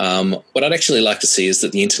 What I'd actually like to see is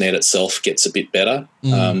that the internet itself gets a bit better.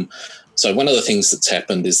 So one of the things that's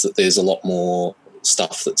happened is that there's a lot more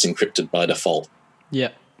stuff that's encrypted by default. Yeah.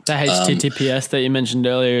 The HTTPS that you mentioned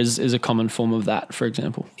earlier is a common form of that, for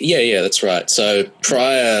example. Yeah, that's right. So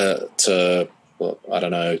prior to, I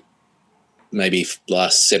don't know, maybe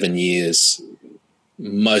last 7 years,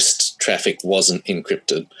 most traffic wasn't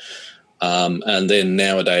encrypted. And then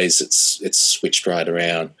nowadays it's switched right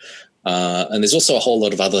around. And there's also a whole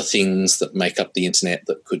lot of other things that make up the internet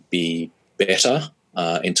that could be better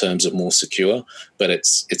in terms of more secure, but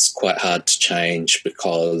it's quite hard to change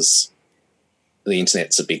because the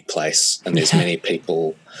internet's a big place and there's many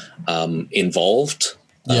people involved.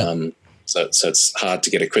 So it's hard to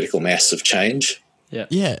get a critical mass of change. Yeah.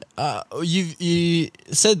 You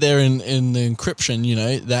said there in the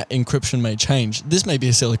encryption, that encryption may change. This may be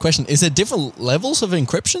a silly question. Is there different levels of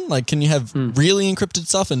encryption? Like, can you have really encrypted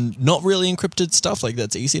stuff and not really encrypted stuff? Like,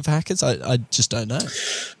 that's easier for hackers? I just don't know.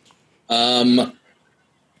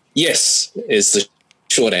 Yes, is the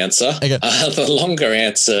short answer. Okay. The longer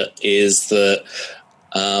answer is that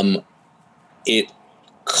it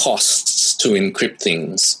costs to encrypt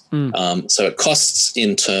things. So it costs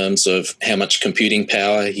in terms of how much computing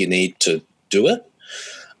power you need to do it.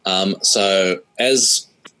 So as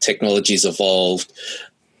technology's evolved,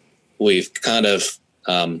 we've kind of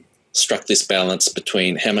struck this balance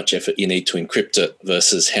between how much effort you need to encrypt it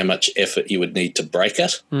versus how much effort you would need to break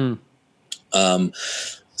it.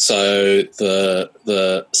 So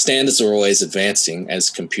the standards are always advancing as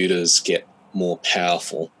computers get more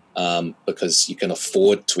powerful because you can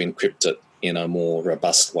afford to encrypt it in a more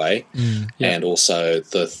robust way. And also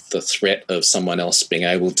the threat of someone else being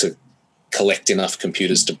able to collect enough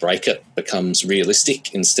computers to break it becomes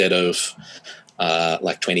realistic instead of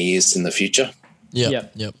like 20 years in the future.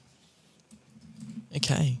 Yep.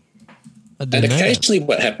 Okay. And occasionally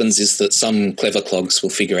what happens is that some clever clogs will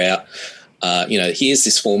figure out here's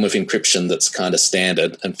this form of encryption that's kind of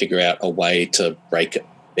standard and figure out a way to break it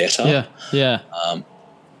better.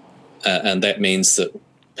 And that means that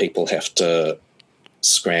people have to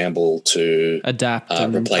scramble to adapt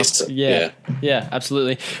and replace it. Yeah,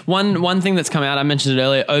 absolutely. One thing that's come out, I mentioned it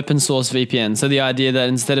earlier, open source VPN. So the idea that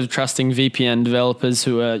instead of trusting VPN developers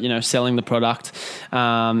who are selling the product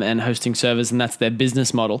and hosting servers, and that's their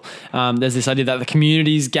business model, there's this idea that the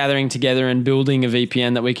community's gathering together and building a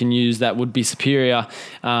VPN that we can use that would be superior,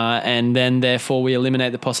 and then therefore we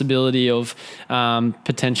eliminate the possibility of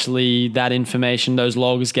potentially that information, those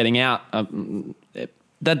logs getting out.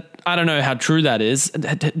 That I don't know how true that is.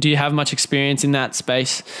 Do you have much experience in that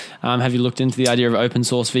space? Have you looked into the idea of open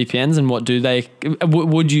source VPNs and what do they?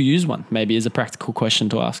 Would you use one? Maybe is a practical question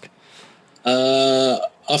to ask.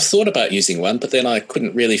 I've thought about using one, but then I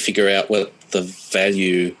couldn't really figure out what the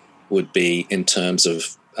value would be in terms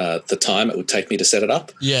of the time it would take me to set it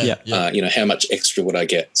up. How much extra would I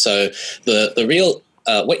get? So the real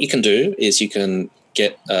what you can do is you can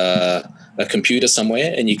get a computer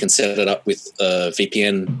somewhere and you can set it up with a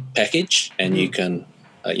VPN package and you can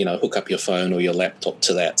hook up your phone or your laptop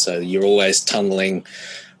to that, so you're always tunneling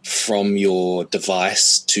from your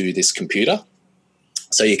device to this computer.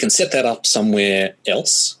 So you can set that up somewhere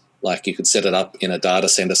else, like you could set it up in a data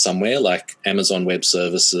center somewhere like Amazon Web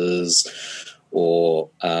Services or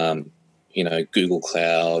Google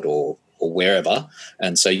Cloud or wherever,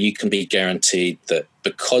 and so you can be guaranteed that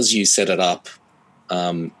because you set it up,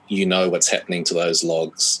 you know what's happening to those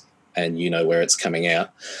logs and you know where it's coming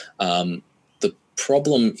out. The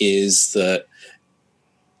problem is that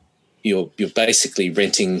you're basically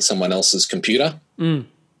renting someone else's computer.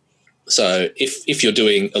 So if you're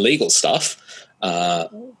doing illegal stuff,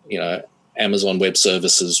 Amazon Web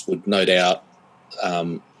Services would no doubt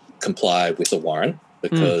comply with a warrant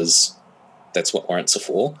because that's what warrants are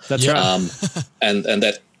for. That's right. And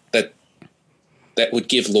that would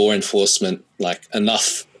give law enforcement like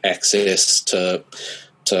enough access to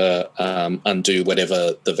undo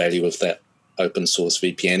whatever the value of that open source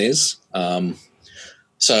VPN is.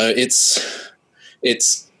 So it's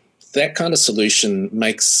that kind of solution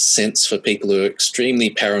makes sense for people who are extremely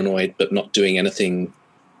paranoid but not doing anything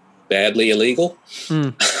badly illegal.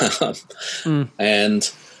 And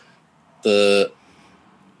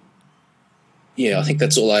I think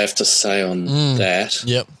that's all I have to say on that.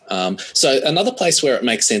 So another place where it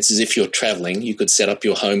makes sense is if you're traveling, you could set up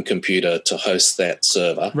your home computer to host that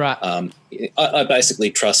server. Right. I basically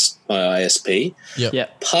trust my ISP,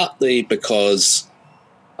 partly because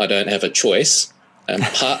I don't have a choice and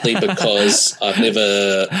partly because I've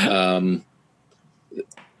never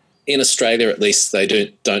in Australia, at least,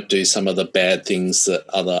 they don't do some of the bad things that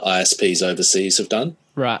other ISPs overseas have done.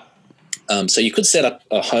 Right. So you could set up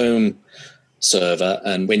a home server,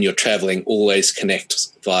 and when you're traveling, always connect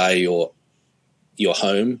via your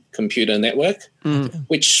home computer network,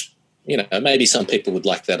 which, maybe some people would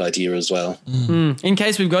like that idea as well. In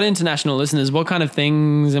case we've got international listeners, what kind of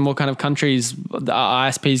things and what kind of countries are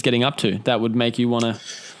ISPs getting up to that would make you want to?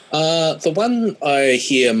 The one I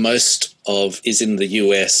hear most of is in the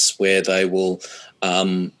US, where they will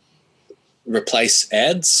replace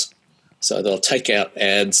ads. So they'll take out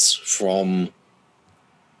ads from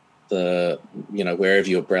the, wherever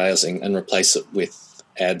you're browsing and replace it with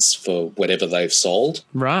ads for whatever they've sold.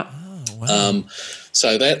 Right. Oh, wow.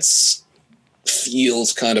 So that's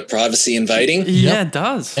feels kind of privacy invading. Yeah, it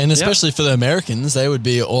does. And especially for the Americans, they would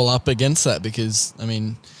be all up against that because,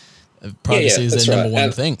 privacy is their number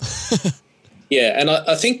one thing. Yeah, and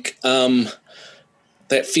I think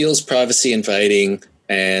that feels privacy invading,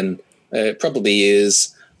 and it probably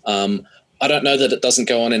is. I don't know that it doesn't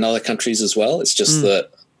go on in other countries as well. It's just that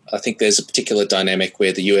I think there's a particular dynamic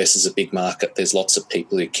where the US is a big market. There's lots of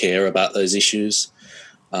people who care about those issues.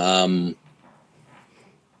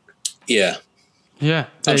 Yeah.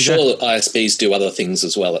 I'm sure that ISPs do other things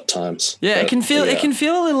as well at times. Yeah, it can feel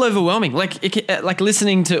a little overwhelming. Like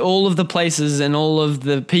listening to all of the places and all of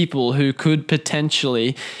the people who could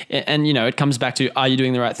potentially, and it comes back to, are you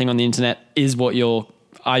doing the right thing on the internet?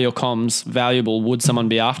 Are your comms valuable? Would someone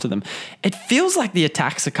be after them? It feels like the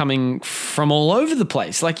attacks are coming from all over the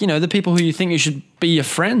place. Like, the people who you think you should be your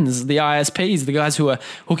friends, the ISPs, the guys who are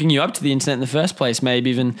hooking you up to the internet in the first place,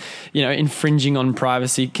 maybe even, infringing on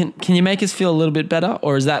privacy. Can you make us feel a little bit better?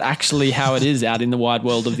 Or is that actually how it is out in the wide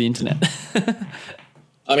world of the internet?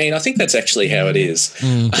 I think that's actually how it is.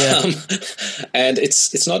 And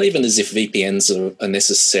it's not even as if VPNs are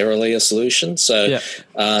necessarily a solution. So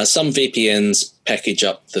some VPNs package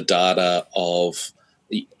up the data of,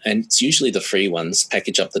 and it's usually the free ones,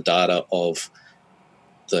 package up the data of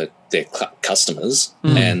their customers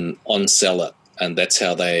and on-sell it, and that's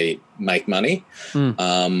how they make money.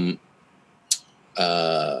 So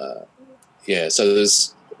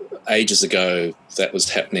there's ages ago that was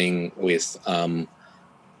happening with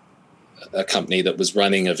a company that was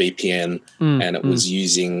running a VPN and it was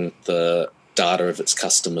using the data of its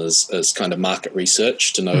customers as kind of market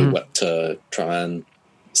research to know what to try and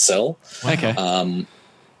sell. Okay.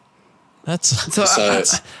 So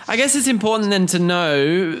I guess it's important then to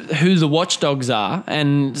know who the watchdogs are.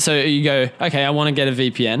 And so you go, okay, I want to get a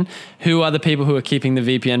VPN. Who are the people who are keeping the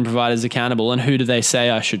VPN providers accountable, and who do they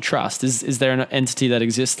say I should trust? Is there an entity that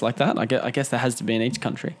exists like that? I guess there has to be in each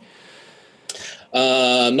country.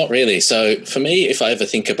 Not really. So for me, if I ever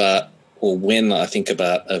think about, or when I think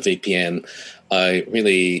about a VPN, I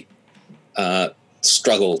really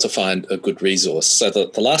struggle to find a good resource. So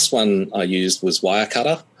the last one I used was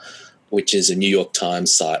Wirecutter, which is a New York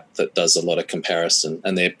Times site that does a lot of comparison,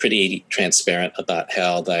 and they're pretty transparent about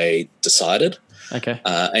how they decided. Okay.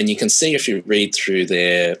 And you can see if you read through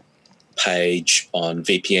their page on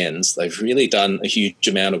VPNs, they've really done a huge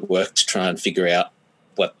amount of work to try and figure out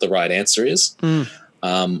what the right answer is.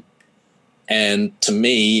 And to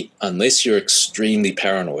me, unless you're extremely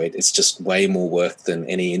paranoid, it's just way more work than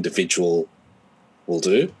any individual will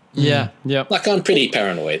do. Yeah. Like, I'm pretty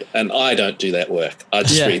paranoid and I don't do that work. I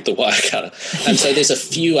just read the Wirecutter. And so there's a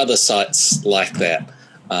few other sites like that.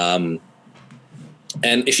 And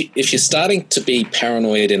if you're starting to be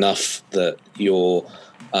paranoid enough that you're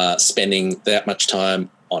spending that much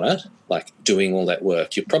time on it, like doing all that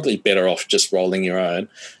work, you're probably better off just rolling your own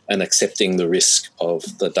and accepting the risk of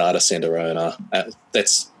the data center owner.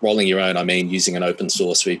 That's rolling your own, I mean using an open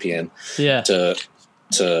source VPN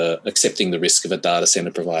to accepting the risk of a data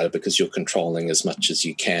center provider, because you're controlling as much as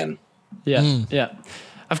you can. Yeah.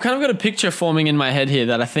 I've kind of got a picture forming in my head here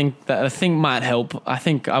that I think might help. I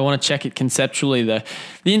think I want to check it conceptually though.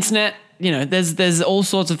 The internet, there's all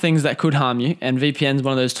sorts of things that could harm you, and VPN is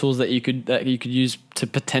one of those tools that you could use to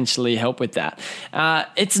potentially help with that.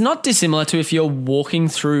 It's not dissimilar to if you're walking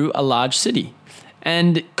through a large city.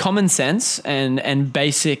 And common sense and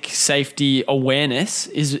basic safety awareness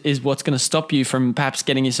is what's going to stop you from perhaps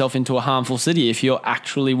getting yourself into a harmful city if you're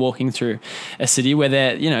actually walking through a city where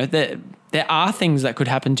there are things that could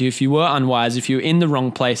happen to you if you were unwise, if you were in the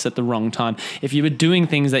wrong place at the wrong time, if you were doing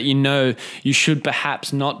things that you should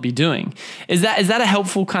perhaps not be doing. Is that a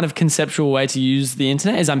helpful kind of conceptual way to use the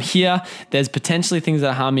internet? Is I'm here, there's potentially things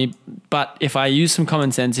that harm me, but if I use some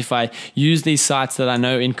common sense, if I use these sites that I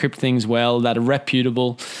know encrypt things well, that are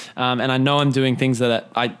reputable, and I know I'm doing things that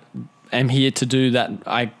I am here to do that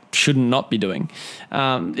I shouldn't not be doing.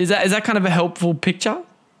 Is that kind of a helpful picture?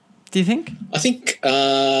 do you think? I think,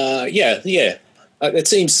 yeah. It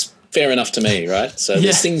seems fair enough to me, right? So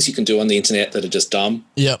there's things you can do on the internet that are just dumb.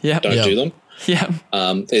 Yep. Don't do them. Yeah.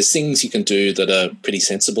 There's things you can do that are pretty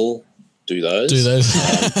sensible. Do those.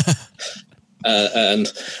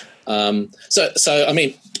 So I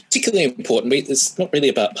mean, particularly important. It's not really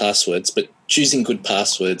about passwords, but choosing good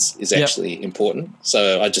passwords is actually important.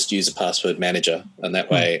 So I just use a password manager, and that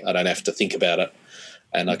way I don't have to think about it,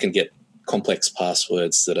 and I can get complex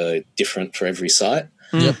passwords that are different for every site.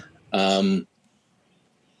 Yep.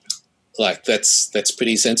 Like that's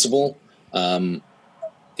pretty sensible.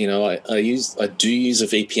 You know, I do use a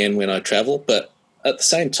VPN when I travel, but at the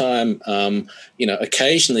same time, you know,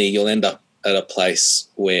 occasionally you'll end up at a place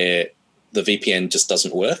where the VPN just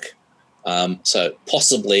doesn't work. So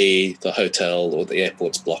possibly the hotel or the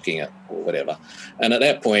airport's blocking it or whatever. And at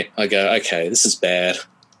that point I go, okay, this is bad.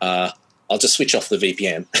 I'll just switch off the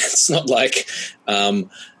VPN. It's not like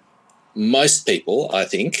most people, I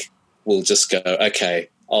think, will just go, okay,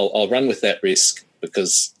 I'll run with that risk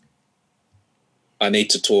because I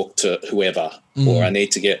need to talk to whoever, or I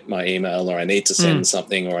need to get my email, or I need to send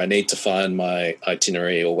something, or I need to find my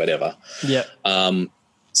itinerary or whatever. Yeah.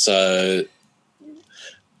 So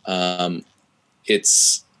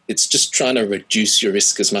it's just trying to reduce your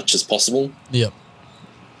risk as much as possible. Yep.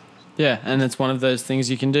 Yeah, and it's one of those things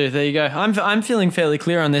you can do. There you go. I'm feeling fairly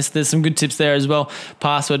clear on this. There's some good tips there as well.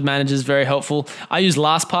 Password manager is very helpful. I use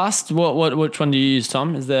LastPass. Which one do you use,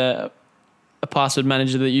 Tom? Is there a password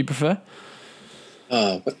manager that you prefer?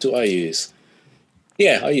 What do I use?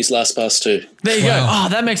 Yeah, I use LastPass too. There you go. Oh,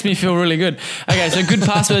 that makes me feel really good. Okay, so good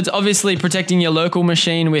passwords, obviously protecting your local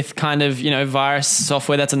machine with kind of, you know, virus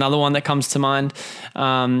software. That's another one that comes to mind.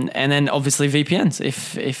 And then obviously VPNs,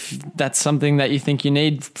 if that's something that you think you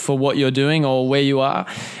need for what you're doing or where you are.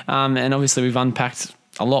 And obviously we've unpacked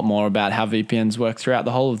a lot more about how VPNs work throughout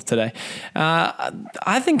the whole of today.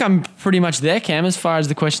 I think I'm pretty much there, Cam, as far as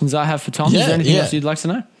the questions I have for Tom. Is there anything else you'd like to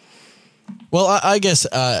know? Well, I guess,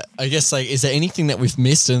 like, is there anything that we've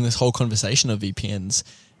missed in this whole conversation of VPNs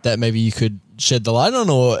that maybe you could shed the light on,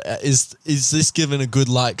 or is this given a good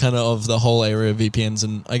light kind of the whole area of VPNs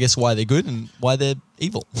and I guess why they're good and why they're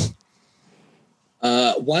evil?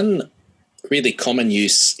 One really common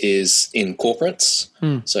use is in corporates.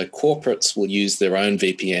 So corporates will use their own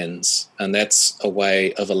VPNs, and that's a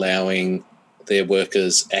way of allowing their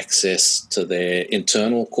workers access to their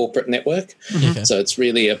internal corporate network. Okay. So it's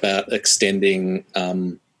really about extending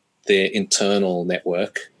their internal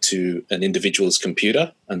network to an individual's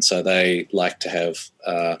computer, and so they like to have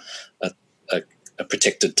a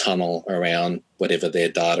protected tunnel around whatever their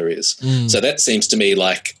data is. So that seems to me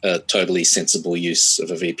like a totally sensible use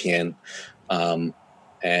of a VPN.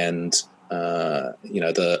 And you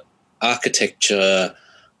know, the architecture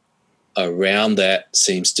around that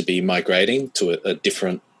seems to be migrating to a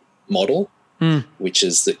different model, which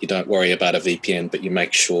is that you don't worry about a VPN, but you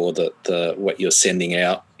make sure that what you're sending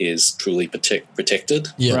out is truly protected,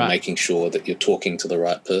 making sure that you're talking to the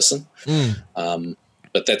right person.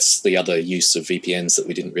 But that's the other use of VPNs that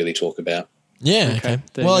we didn't really talk about. Yeah. Okay.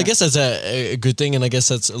 Well, I guess that's a good thing, and I guess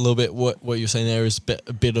that's a little bit what you're saying there is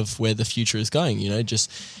a bit of where the future is going. You know,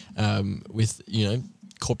 just with, you know,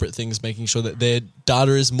 corporate things, making sure that their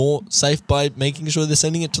data is more safe by making sure they're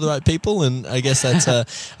sending it to the right people. And I guess that's a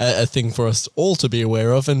thing for us all to be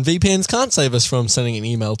aware of. And VPNs can't save us from sending an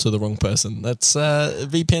email to the wrong person. That's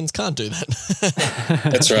VPNs can't do that.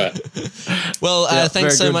 That's right. Well,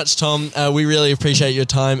 thanks so much, Tom. We really appreciate your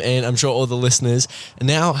time, and I'm sure all the listeners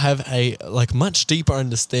now have a much deeper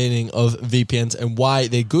understanding of VPNs and why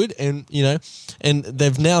they're good. And, you know, and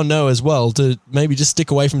they've now know as well to maybe just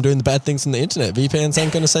stick away from doing the bad things on the internet. VPNs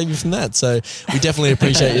ain't going to save you from that. So we definitely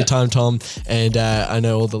appreciate your time, Tom, and I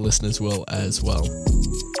know all the listeners will as well.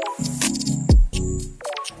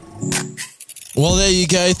 Well, there you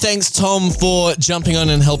go. Thanks, Tom, for jumping on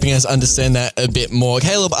and helping us understand that a bit more.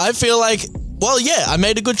 Caleb, I feel like, well, yeah, I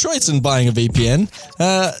made a good choice in buying a VPN.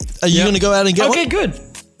 Are you going to go out and get one? Okay, good.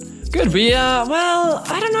 Good. Well,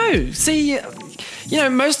 I don't know. See, you know,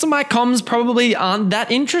 most of my comms probably aren't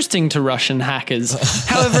that interesting to Russian hackers.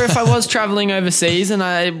 However, if I was traveling overseas and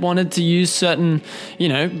I wanted to use certain, you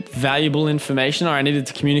know, valuable information, or I needed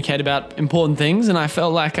to communicate about important things and I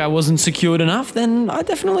felt like I wasn't secured enough, then I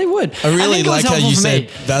definitely would. I really like how you said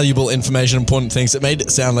valuable information, important things. It made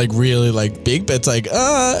it sound like really big, but it's like,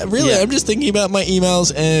 really, I'm just thinking about my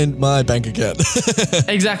emails and my bank account.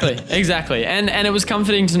 Exactly. And it was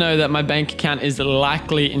comforting to know that my bank account is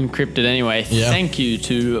likely encrypted anyway. Yeah. Thank you you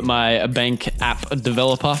to my bank app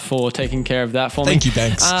developer for taking care of that for me. Thank you,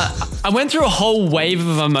 Banks. I went through a whole wave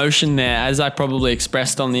of emotion there, as I probably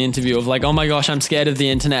expressed on the interview, of like, oh my gosh, I'm scared of the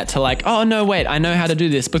internet, to like, oh no, wait, I know how to do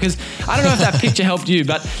this. Because I don't know if that picture helped you,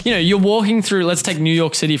 but you're walking through, let's take New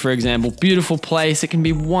York City, for example, beautiful place. It can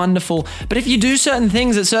be wonderful. But if you do certain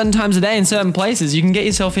things at certain times of day in certain places, you can get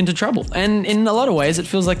yourself into trouble. And in a lot of ways, it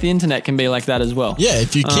feels like the internet can be like that as well. Yeah,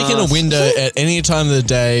 if you kick in a window at any time of the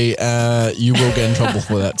day, you will get in trouble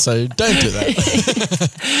for that. So don't do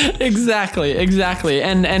that. Exactly.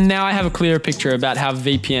 And now I have a clearer picture about how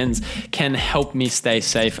VPNs can help me stay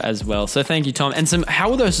safe as well. So thank you, Tom. And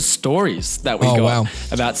how were those stories that we got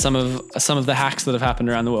about some of the hacks that have happened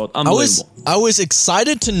around the world? Unbelievable. I was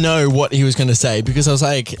excited to know what he was going to say, because I was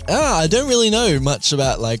like, I don't really know much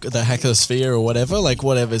about like the hackosphere or whatever, like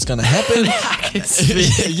whatever's going to happen.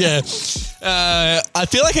 Yeah. I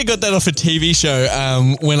feel like I got that off a TV show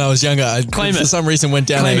when I was younger. For some reason went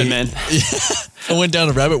down man. I went down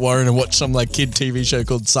a rabbit warren and watched some like kid TV show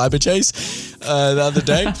called Cyber Chase the other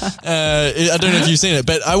day. I don't know if you've seen it,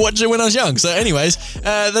 but I watched it when I was young. So anyways,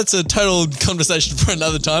 that's a total conversation for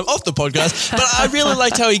another time off the podcast. But I really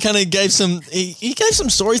liked how he kind of gave he gave some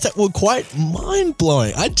stories that were quite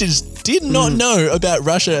mind-blowing. I just did not know about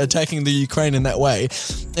Russia attacking the Ukraine in that way.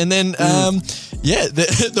 And then,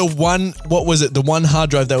 the one hard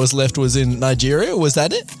drive that was left was in Nigeria. Was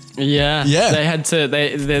that it? Yeah. They had to.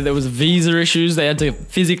 There was visa issues. They had to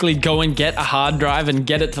physically go and get a hard drive and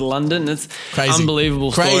get it to London. It's crazy.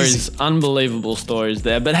 Unbelievable stories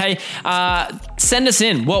there. But hey, send us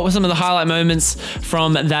in. What were some of the highlight moments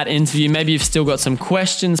from that interview? Maybe you've still got some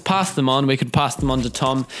questions. Pass them on. We could pass them on to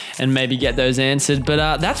Tom and maybe get those answered.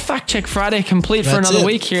 But that's Fact Check Friday complete for another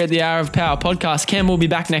week here at the Hour of Power podcast. Cam will be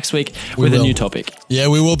back next week with a new topic. Yeah,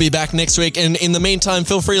 we will be back next week. And in the meantime,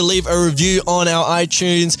 feel free to leave a review on our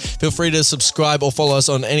iTunes. Feel free to subscribe or follow us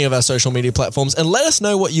on any of our social media platforms and let us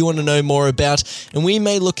know what you want to know more about, and we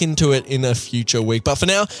may look into it in a future week. But for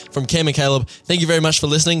now, from Cam and Caleb, thank you very much for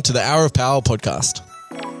listening to the Hour of Power podcast.